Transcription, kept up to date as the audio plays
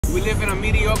We live in a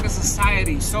mediocre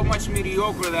society, so much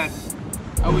mediocre that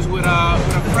I was with a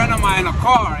friend of mine in a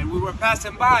car, and we were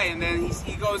passing by, and then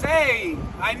he goes, "Hey,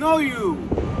 I know you."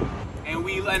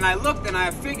 And I looked, and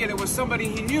I figured it was somebody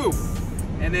he knew.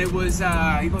 And it was,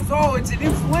 he goes, "Oh, it's an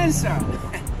influencer."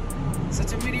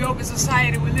 Such a mediocre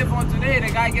society we live on today.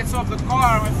 The guy gets off the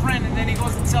car, my friend, and then he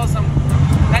goes and tells him,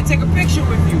 "Can I take a picture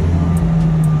with you?"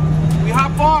 We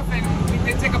hop off, and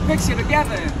they take a picture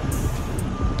together.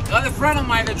 The other friend of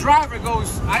mine, the driver,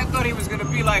 goes, I thought he was going to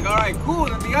be like, "All right,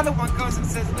 cool." And the other one comes and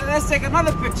says, "Let's take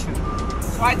another picture."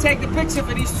 So I take the picture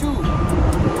for these two.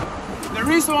 The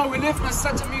reason why we live in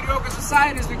such a mediocre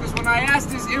society is because when I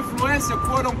asked this influencer,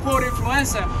 quote-unquote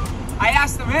influencer, I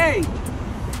asked him, "Hey,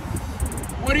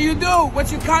 what do you do?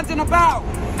 What's your content about?"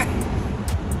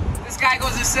 This guy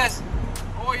goes and says,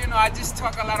 "Oh, you know, I just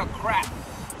talk a lot of crap.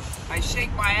 I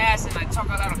shake my ass and I talk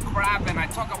a lot of crap and I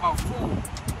talk about food."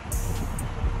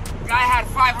 The guy had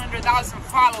 500,000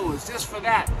 followers just for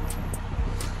that.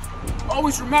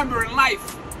 Always remember in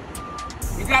life,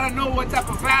 you gotta know what type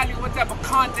of value, what type of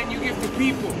content you give to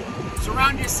people.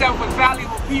 Surround yourself with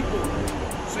valuable people,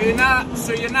 so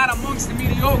you're not amongst the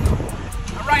mediocre.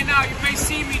 And right now, you may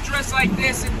see me dressed like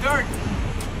this in dirt,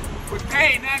 with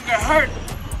pain, anger, hurt,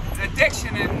 and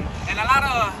addiction, and a lot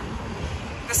of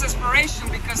desperation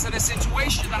because of the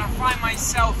situation that I find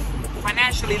myself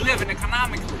financially living,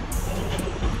 economically.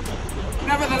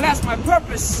 Nevertheless, my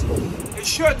purpose is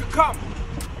sure to come.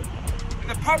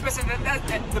 The purpose and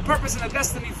the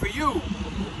destiny for you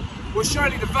will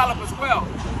surely develop as well.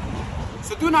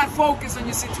 So do not focus on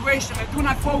your situation and do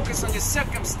not focus on your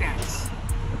circumstance.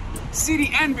 See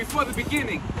the end before the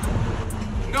beginning.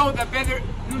 Know that better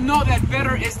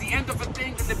is the end of a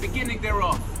thing than the beginning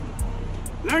thereof.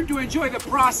 Learn to enjoy the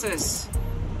process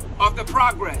of the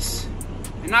progress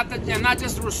and not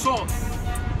just the result.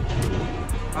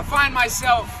 I find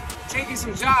myself taking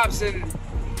some jobs and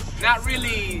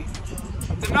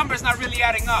the numbers not really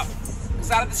adding up.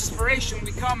 Because out of desperation,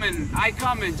 I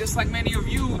come in, just like many of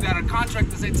you that are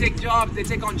contractors, they take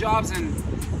on jobs, and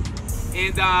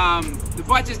the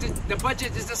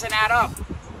budget just doesn't add up.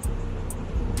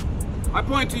 My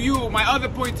other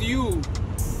point to you,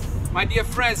 my dear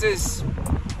friends, is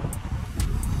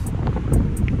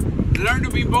learn to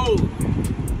be bold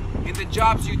in the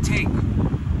jobs you take.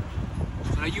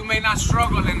 So that you may not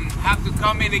struggle and have to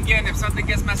come in again. If something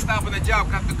gets messed up in the job,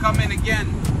 have to come in again,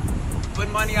 put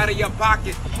money out of your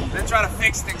pocket, then try to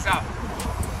fix things up.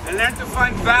 And learn to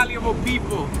find valuable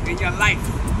people in your life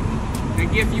that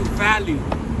give you value,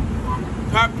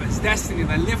 purpose, destiny,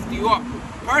 that lift you up.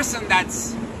 Person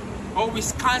that's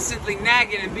always constantly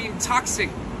nagging and being toxic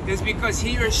is because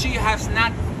he or she has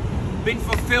not been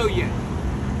fulfilled yet.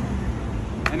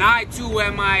 And I too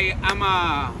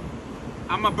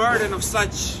I'm a burden of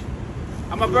such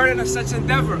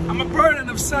endeavor. I'm a burden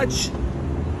of such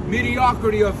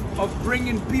mediocrity of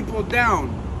bringing people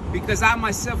down because I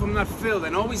myself am not filled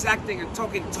and always acting and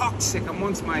talking toxic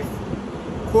amongst my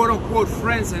quote-unquote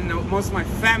friends and amongst my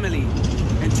family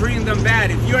and treating them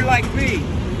bad. If you're like me,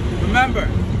 remember,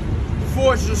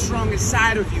 forge the strong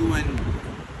inside of you, and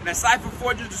aside from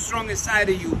forging the strong inside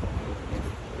of you,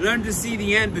 learn to see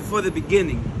the end before the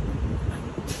beginning.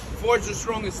 Forge the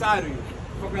strong inside of you.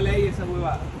 Póngale ahí esa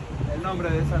huevada, el nombre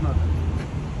de esa nota.